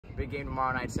Big game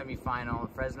tomorrow night, semifinal.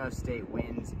 Fresno State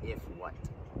wins if what?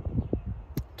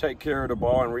 Take care of the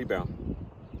ball and rebound.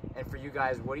 And for you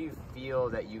guys, what do you feel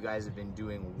that you guys have been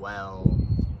doing well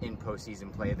in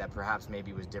postseason play that perhaps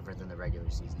maybe was different than the regular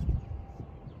season?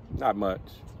 Not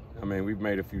much. I mean, we've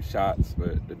made a few shots,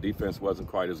 but the defense wasn't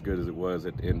quite as good as it was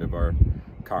at the end of our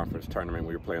conference tournament.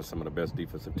 We were playing some of the best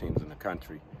defensive teams in the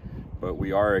country. But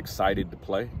we are excited to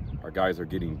play. Our guys are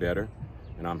getting better,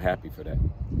 and I'm happy for that.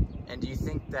 And do you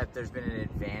think that there's been an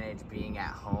advantage being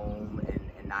at home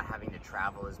and not having to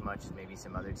travel as much as maybe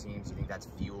some other teams? Do you think that's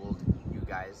fueled you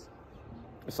guys?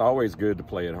 It's always good to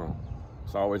play at home.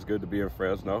 It's always good to be in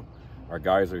Fresno. Our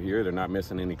guys are here. They're not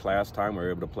missing any class time. We're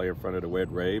able to play in front of the Red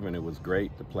Rave, and it was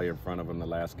great to play in front of them the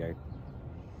last game.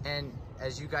 And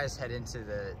as you guys head into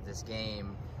this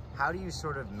game, how do you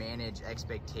sort of manage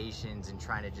expectations and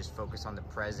trying to just focus on the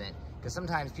present? Because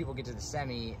sometimes people get to the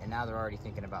semi and now they're already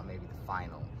thinking about maybe the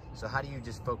final. So how do you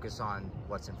just focus on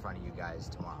what's in front of you guys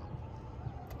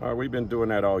tomorrow? We've been doing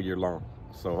that all year long.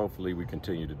 So hopefully we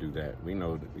continue to do that. We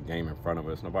know the game in front of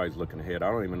us. Nobody's looking ahead.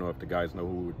 I don't even know if the guys know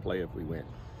who we would play if we win.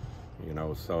 You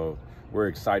know, so we're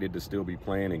excited to still be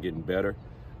playing and getting better.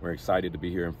 We're excited to be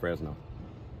here in Fresno.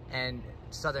 And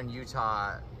Southern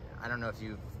Utah, I don't know if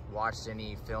you've watched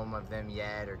any film of them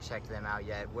yet or checked them out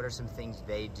yet. What are some things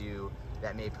they do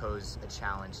that may pose a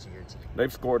challenge to your team?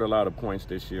 They've scored a lot of points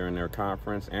this year in their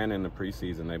conference and in the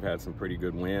preseason. They've had some pretty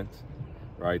good wins,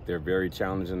 right? They're very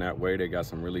challenging that way. They got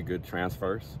some really good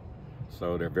transfers.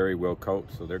 So they're very well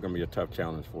coached. So they're going to be a tough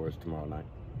challenge for us tomorrow night.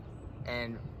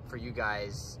 And for you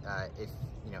guys, if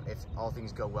all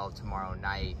things go well tomorrow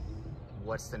night,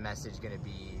 what's the message going to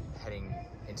be heading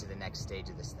into the next stage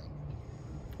of this thing?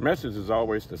 Message is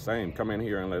always the same. Come in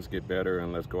here and let's get better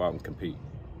and let's go out and compete.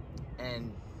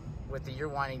 And with the year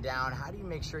winding down, how do you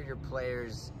make sure your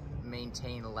players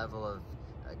maintain a level of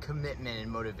commitment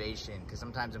and motivation? Because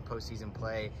sometimes in postseason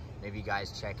play, maybe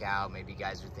guys check out, maybe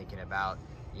guys are thinking about,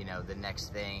 the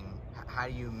next thing. How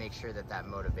do you make sure that that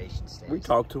motivation stays? We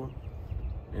talk to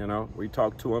them. We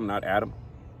talk to them, not at them.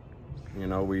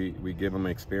 We give them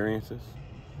experiences.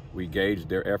 We gauge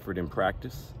their effort in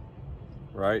practice.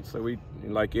 Right, so we,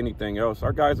 like anything else,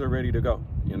 our guys are ready to go,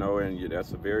 and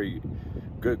that's a very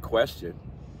good question.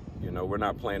 We're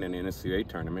not playing in the NCAA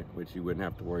tournament, which you wouldn't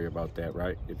have to worry about that,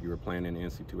 right? If you were playing in the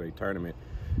NCAA tournament,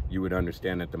 you would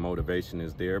understand that the motivation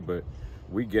is there, but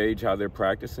we gauge how they're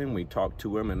practicing, we talk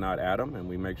to them and not at them, and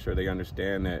we make sure they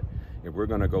understand that if we're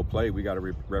going to go play, we got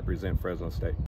to represent Fresno State.